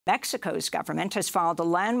Mexico's government has filed a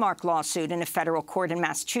landmark lawsuit in a federal court in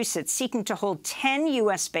Massachusetts seeking to hold 10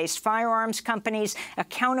 U.S.-based firearms companies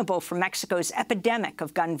accountable for Mexico's epidemic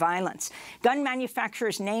of gun violence. Gun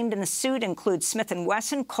manufacturers named in the suit include Smith &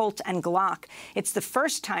 Wesson, Colt, and Glock. It's the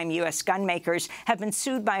first time U.S. gun makers have been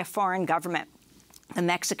sued by a foreign government. The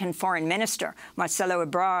Mexican Foreign Minister, Marcelo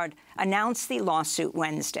Ebrard, announced the lawsuit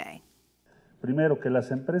Wednesday. Primero, que las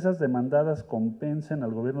empresas demandadas compensen al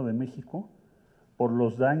Gobierno de México por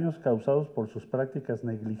los daños causados por sus prácticas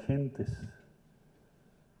negligentes.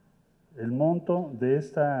 El monto de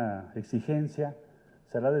esta exigencia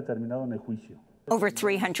será determinado en el juicio. Over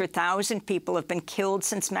 300,000 people have been killed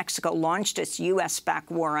since Mexico launched its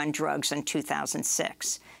U.S.-backed war on drugs in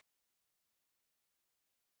 2006.